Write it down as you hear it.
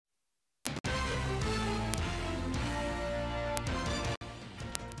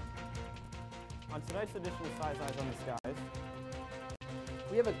On tonight's edition of Size Eyes on the Skies,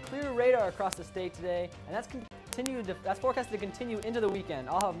 we have a clear radar across the state today, and that's forecasted to continue into the weekend.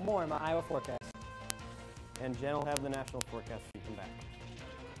 I'll have more in my Iowa forecast. and Jen will have the national forecast when we come back.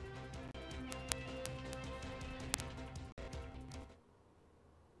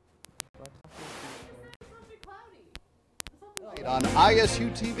 On ISU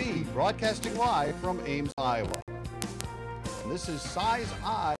TV, broadcasting live from Ames, Iowa. And this is Size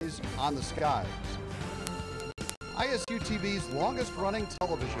Eyes on the Skies. ISU TV's longest running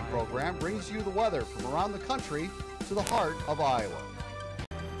television program brings you the weather from around the country to the heart of Iowa.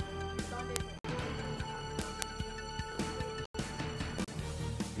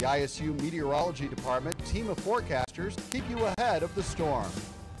 The ISU Meteorology Department team of forecasters keep you ahead of the storm.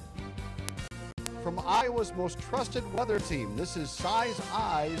 From Iowa's most trusted weather team, this is Size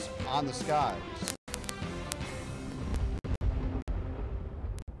Eyes on the Skies.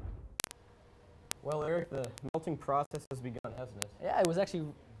 Well, Eric, the melting process has begun, hasn't it? Yeah, it was actually,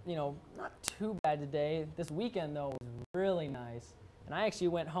 not too bad today. This weekend, though, was really nice. And I actually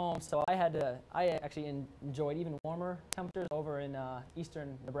went home, so I actually enjoyed even warmer temperatures over in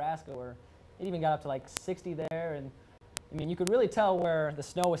eastern Nebraska, where it even got up to like 60 there. And I mean, you could really tell where the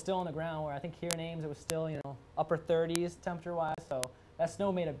snow was still on the ground, where I think here in Ames it was still, upper 30s temperature-wise. So that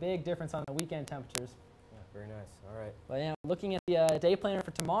snow made a big difference on the weekend temperatures. Yeah, very nice. All right. But looking at the day planner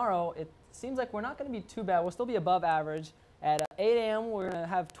for tomorrow, it seems like we're not going to be too bad. We'll still be above average. At 8 a.m., we're going to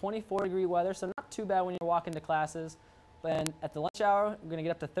have 24-degree weather, so not too bad when you're walking to classes. And at the lunch hour, we're going to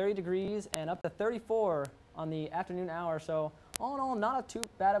get up to 30 degrees and up to 34 on the afternoon hour. So all in all, not too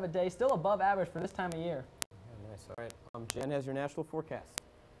bad of a day. Still above average for this time of year. Yeah, nice. All right. Jen has your national forecast.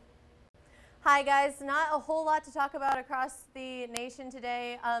 Hi guys, not a whole lot to talk about across the nation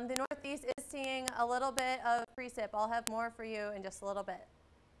today. The Northeast is seeing a little bit of precip. I'll have more for you in just a little bit.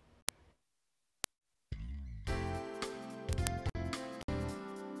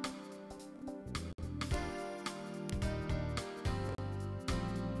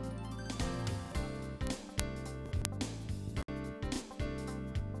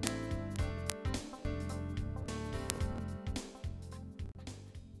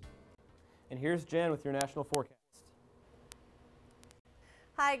 And here's Jen with your national forecast.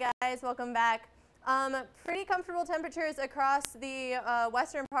 Hi guys, welcome back. Pretty comfortable temperatures across the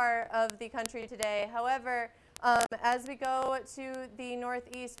western part of the country today. However, as we go to the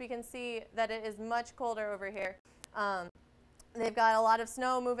northeast, we can see that it is much colder over here. They've got a lot of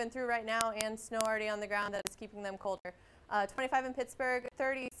snow moving through right now and snow already on the ground that is keeping them colder. 25 in Pittsburgh,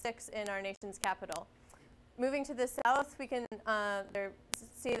 36 in our nation's capital. Moving to the south, we can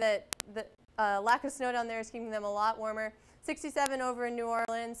see that the lack of snow down there is keeping them a lot warmer. 67 over in New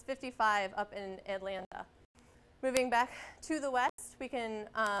Orleans, 55 up in Atlanta. Moving back to the west, we can,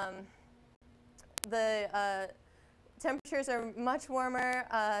 the temperatures are much warmer.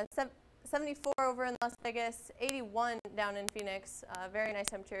 74 over in Las Vegas, 81 down in Phoenix. Very nice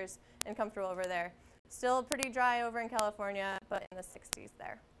temperatures and comfortable over there. Still pretty dry over in California, but in the 60s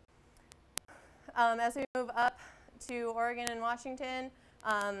there. As we move up to Oregon and Washington,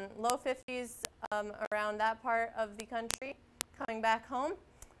 low 50s around that part of the country. Coming back home,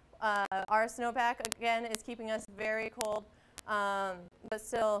 our snowpack again is keeping us very cold, but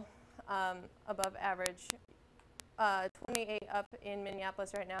still above average. 28 up in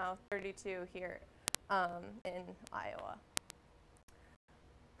Minneapolis right now, 32 here in Iowa.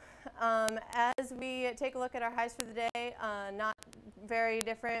 As we take a look at our highs for the day, not very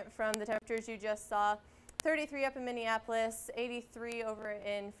different from the temperatures you just saw. 33 up in Minneapolis, 83 over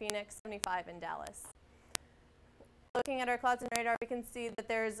in Phoenix, 75 in Dallas. Looking at our clouds and radar, we can see that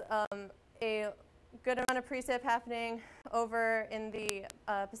there's a good amount of precip happening over in the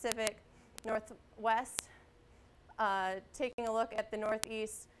Pacific Northwest. Taking a look at the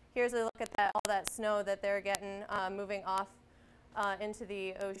Northeast, here's a look at all that snow that they're getting moving off into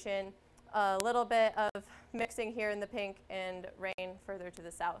the ocean. A little bit of mixing here in the pink and rain further to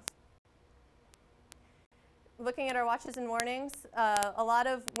the south. Looking at our watches and warnings, a lot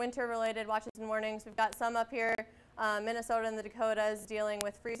of winter-related watches and warnings. We've got some up here, Minnesota and the Dakotas dealing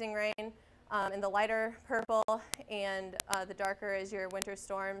with freezing rain in the lighter purple, and the darker is your winter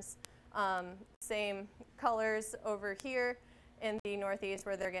storms. Same colors over here in the Northeast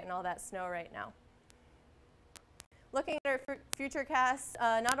where they're getting all that snow right now. Looking at our future cast,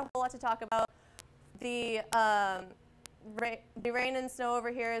 not a whole lot to talk about. The rain and snow over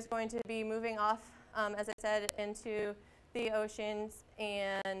here is going to be moving off, as I said, into the oceans,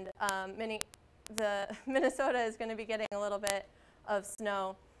 and Minnesota is going to be getting a little bit of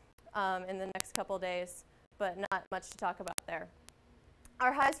snow in the next couple days, but not much to talk about there.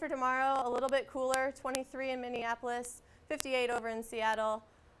 Our highs for tomorrow, a little bit cooler, 23 in Minneapolis, 58 over in Seattle.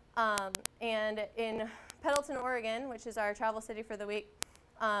 And in Pendleton, Oregon, which is our travel city for the week,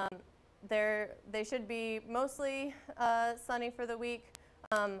 they should be mostly sunny for the week,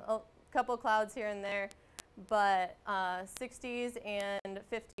 a couple clouds here and there, but 60s and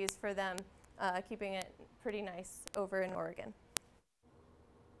 50s for them, keeping it pretty nice over in Oregon.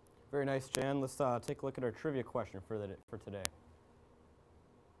 Very nice, Jan. Let's take a look at our trivia question for today.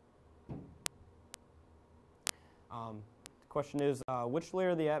 The question is, which layer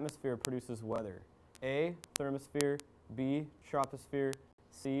of the atmosphere produces weather? A, thermosphere, B, troposphere,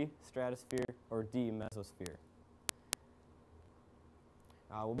 C, stratosphere, or D, mesosphere?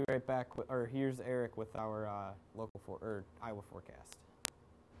 We'll be right back, here's Eric with our Iowa forecast.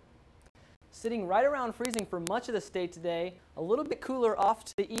 Sitting right around freezing for much of the state today, a little bit cooler off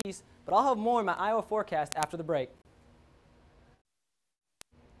to the east, but I'll have more in my Iowa forecast after the break.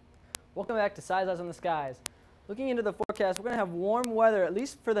 Welcome back to Size Eyes on the Skies. Looking into the forecast, we're going to have warm weather at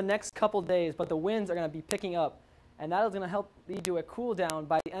least for the next couple days, but the winds are going to be picking up, and that is going to help lead to a cool down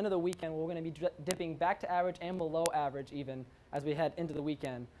by the end of the weekend. We're going to be dipping back to average and below average even as we head into the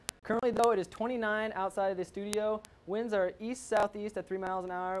weekend. Currently, though, it is 29 outside of the studio. Winds are east-southeast at 3 miles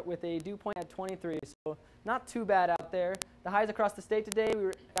an hour with a dew point at 23, so not too bad out there. The highs across the state today,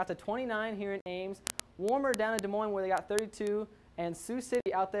 we got to 29 here in Ames. Warmer down in Des Moines where they got 32, and Sioux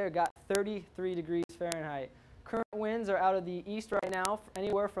City out there got 33 degrees Fahrenheit. Current winds are out of the east right now,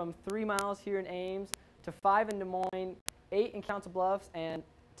 anywhere from 3 miles here in Ames to 5 in Des Moines, 8 in Council Bluffs, and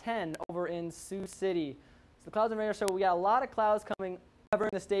 10 over in Sioux City. So the clouds and radar show we got a lot of clouds covering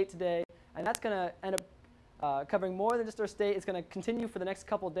the state today, and that's going to end up covering more than just our state. It's going to continue for the next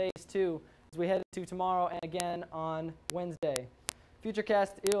couple days too as we head into tomorrow and again on Wednesday.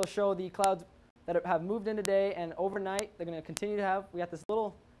 Futurecast, it'll show the clouds that have moved in today, and overnight they're going to continue to have, we got this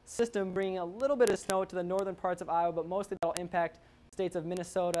little system bringing a little bit of snow to the northern parts of Iowa, but mostly that will impact states of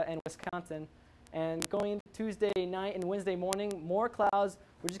Minnesota and Wisconsin. And going into Tuesday night and Wednesday morning, more clouds.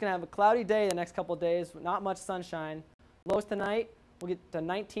 We're just going to have a cloudy day the next couple of days, not much sunshine. Lows tonight, we'll get to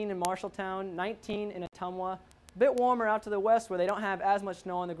 19 in Marshalltown, 19 in Ottumwa. A bit warmer out to the west where they don't have as much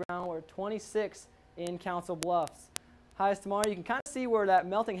snow on the ground. We're 26 in Council Bluffs. Highs tomorrow, you can kind of see where that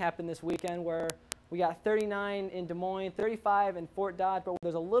melting happened this weekend, where we got 39 in Des Moines, 35 in Fort Dodge, but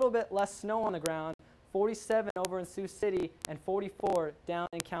there's a little bit less snow on the ground, 47 over in Sioux City, and 44 down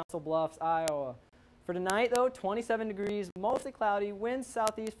in Council Bluffs, Iowa. For tonight, though, 27 degrees, mostly cloudy, winds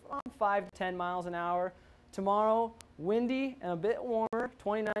southeast from 5 to 10 miles an hour. Tomorrow, windy and a bit warmer,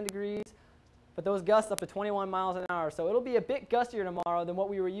 29 degrees, but those gusts up to 21 miles an hour. So it'll be a bit gustier tomorrow than what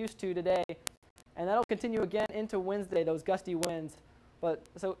we were used to today, and that'll continue again into Wednesday, those gusty winds. But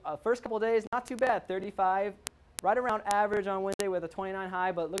so first couple of days, not too bad, 35, right around average on Wednesday with a 29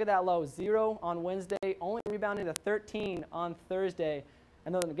 high, but look at that low, 0 on Wednesday, only rebounding to 13 on Thursday.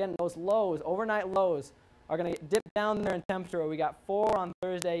 And then again, those lows, overnight lows, are going to dip down there in temperature. We got 4 on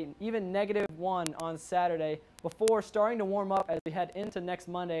Thursday, even -1 on Saturday, before starting to warm up as we head into next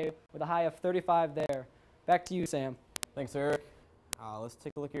Monday with a high of 35 there. Back to you, Sam. Thanks, Eric. Let's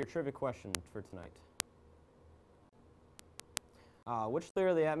take a look at your trivia question for tonight. Which layer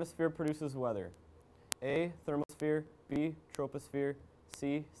of the atmosphere produces weather? A, thermosphere, B, troposphere,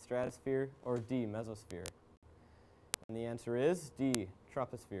 C, stratosphere, or D, mesosphere? And the answer is D,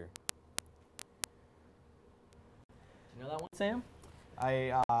 troposphere. Do you know that one, Sam?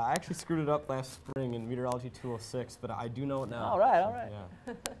 I actually screwed it up last spring in Meteorology 206, but I do know it now. All right, all right.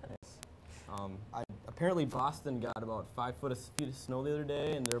 Yeah. Yes. Apparently Boston got about 5 feet of snow the other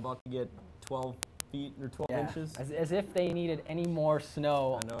day, and they're about to get 12 feet or 12 inches. As if they needed any more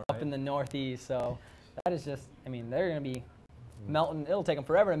snow know, up in the northeast. So that is just, I mean, they're going to be melting. It'll take them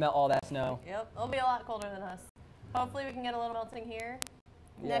forever to melt all that snow. Yep, it'll be a lot colder than us. Hopefully we can get a little melting here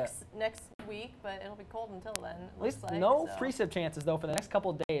next week, but it'll be cold until then. At least no precip chances, though, for the next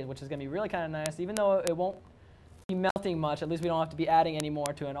couple of days, which is going to be really kind of nice. Even though it won't be melting much, at least we don't have to be adding any more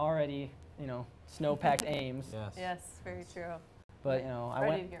to an already, snow-packed Ames. Yes. Yes, very true. But, I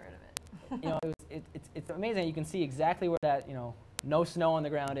ready to get rid of it. It's amazing. You can see exactly where that, no snow on the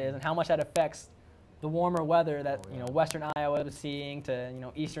ground is and how much that affects the warmer weather that, western Iowa was seeing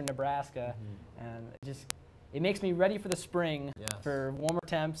to, eastern Nebraska. Mm-hmm. And it makes me ready for the spring, for warmer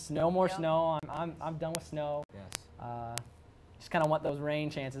temps, no more snow. I'm done with snow. Yes. Just kind of want those rain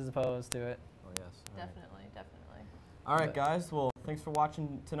chances opposed to it. Oh, yes. Definitely, definitely. All right, guys. Well, thanks for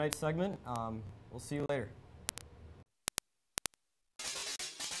watching tonight's segment. We'll see you later.